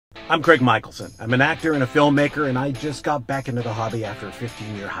I'm Craig Michelson. I'm an actor and a filmmaker, and I just got back into the hobby after a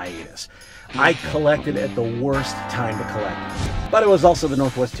 15-year hiatus. I collected at the worst time to collect, but it was also the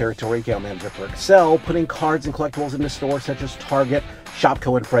Northwest Territory account manager for Excell, putting cards and collectibles into stores such as Target,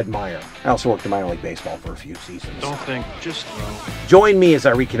 Shopko, and Fred Meyer. I also worked in minor league baseball for a few seasons. Don't think, just throw. Join me as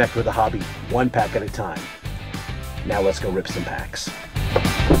I reconnect with the hobby, one pack at a time. Now let's go rip some packs.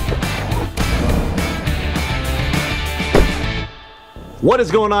 What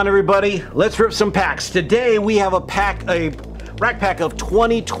is going on, everybody? Let's rip some packs. Today we have a rack pack of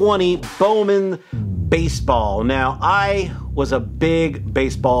 2020 Bowman baseball. Now, I was a big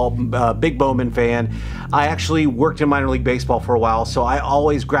Bowman fan. I actually worked in minor league baseball for a while, so I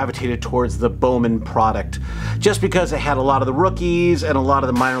always gravitated towards the Bowman product just because it had a lot of the rookies and a lot of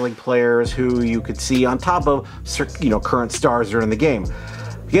the minor league players who you could see on top of, current stars that are in the game.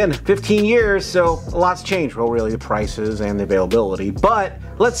 Again, 15 years, so a lot's changed. Well, really, the prices and the availability. But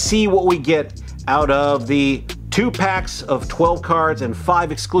let's see what we get out of the 2 packs of 12 cards and 5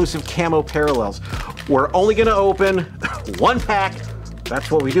 exclusive camo parallels. We're only gonna open 1 pack.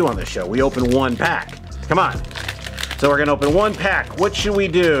 That's what we do on this show. We open 1 pack. Come on. So we're gonna open 1 pack. What should we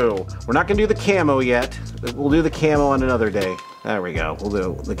do? We're not gonna do the camo yet. We'll do the camo on another day. There we go. We'll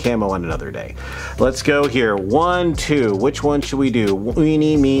do the camo on another day. Let's go here. 1, 2. Which one should we do?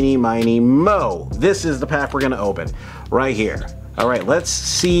 Weenie, meenie, miny, mo. This is the pack we're gonna open right here. All right, let's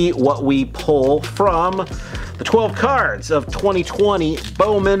see what we pull from the 12 cards of 2020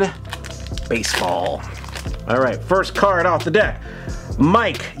 Bowman baseball. All right, first card off the deck.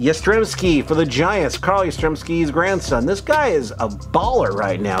 Mike Yastrzemski for the Giants, Carl Yastrzemski's grandson. This guy is a baller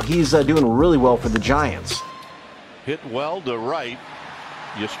right now. He's doing really well for the Giants. Hit well to right.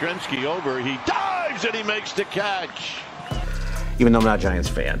 Yastrzemski over. He dives and he makes the catch. Even though I'm not a Giants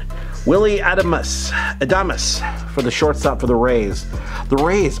fan. Willie Adames for the shortstop for the Rays. The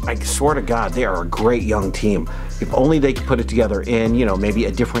Rays, I swear to God, they are a great young team. If only they could put it together in, maybe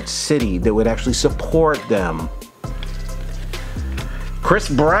a different city that would actually support them. Chris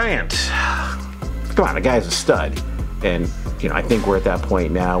Bryant. Come on, the guy's a stud. And, I think we're at that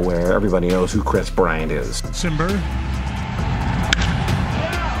point now where everybody knows who Chris Bryant is. Simber.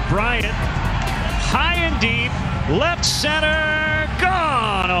 Bryant. High and deep. Left center.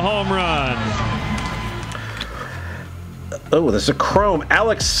 Gone. A home run. Oh, there's a chrome.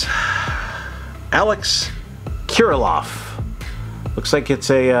 Alex Kirilloff. Looks like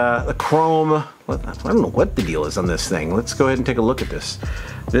it's a chrome. I don't know what the deal is on this thing. Let's go ahead and take a look at this.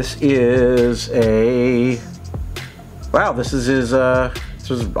 This is a... Wow, this is his,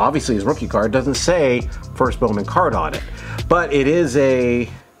 this is obviously his rookie card. It doesn't say first Bowman card on it, but it is a,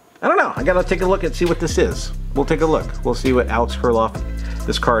 I don't know. I gotta take a look and see what this is. We'll take a look. We'll see what Alex Kirilloff,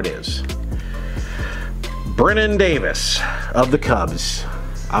 this card is. Brennan Davis of the Cubs.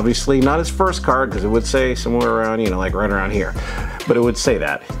 Obviously not his first card because it would say somewhere around, like right around here, but it would say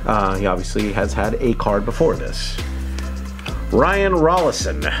that. He obviously has had a card before this. Ryan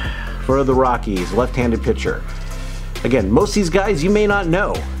Rollison for the Rockies, left-handed pitcher. Again, most of these guys you may not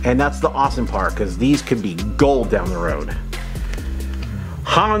know, and that's the awesome part, because these could be gold down the road.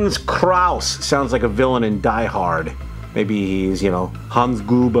 Hans Kraus sounds like a villain in Die Hard. Maybe he's, Hans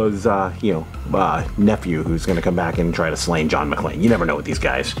Gruber's, nephew who's going to come back and try to slay John McClane. You never know with these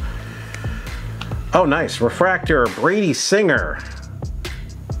guys. Oh, nice. Refractor, Brady Singer.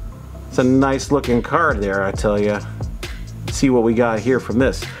 It's a nice looking card there, I tell you. Let's see what we got here from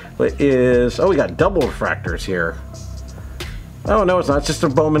this. It is, we got double refractors here. Oh, no, it's not. It's just a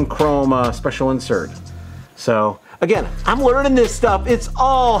Bowman Chrome special insert. So, again, I'm learning this stuff. It's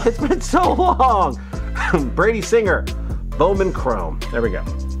been so long. Brady Singer, Bowman Chrome. There we go.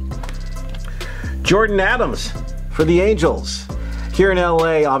 Jordan Adams for the Angels. Here in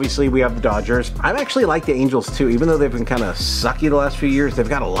LA, obviously, we have the Dodgers. I actually like the Angels, too. Even though they've been kind of sucky the last few years, they've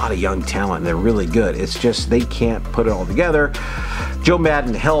got a lot of young talent, and they're really good. It's just they can't put it all together. Joe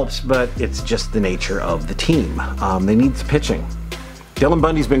Madden helps, but it's just the nature of the team. They need some pitching. Dylan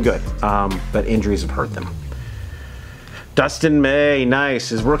Bundy's been good, but injuries have hurt them. Dustin May, nice.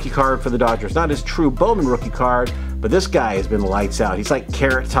 His rookie card for the Dodgers. Not his true Bowman rookie card, but this guy has been lights out. He's like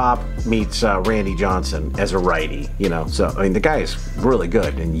Carrot Top meets Randy Johnson as a righty, So, the guy is really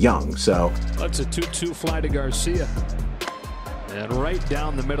good and young, so. That's a 2-2 fly to Garcia. And right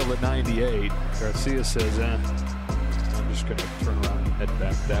down the middle at 98, Garcia says, I'm just going to turn around and head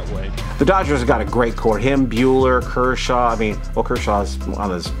back that way. The Dodgers have got a great core. Him, Buehler, Kershaw. Kershaw's on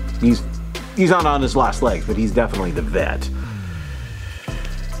his, he's not on his last legs, but he's definitely the vet.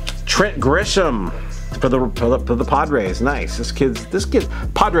 Trent Grisham for the Padres. Nice. This kid.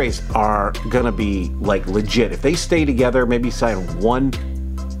 Padres are gonna be like legit. If they stay together, maybe sign one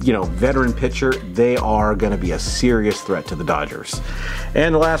veteran pitcher, they are going to be a serious threat to the Dodgers.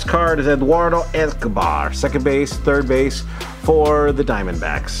 And the last card is Eduardo Escobar, second base, third base for the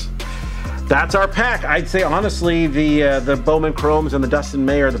Diamondbacks. That's our pack. I'd say honestly the Bowman Chromes and the Dustin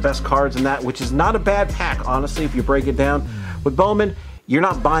May are the best cards in that, which is not a bad pack, honestly, if you break it down. With Bowman, you're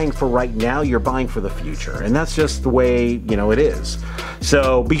not buying for right now, you're buying for the future. And that's just the way, it is.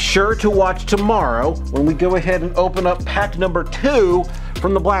 So be sure to watch tomorrow when we go ahead and open up pack number 2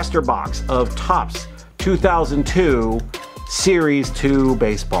 from the blaster box of Topps 2002 Series 2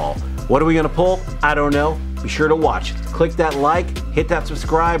 Baseball. What are we gonna pull? I don't know. Be sure to watch. Click that like, hit that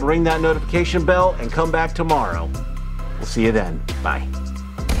subscribe, ring that notification bell, and come back tomorrow. We'll see you then. Bye.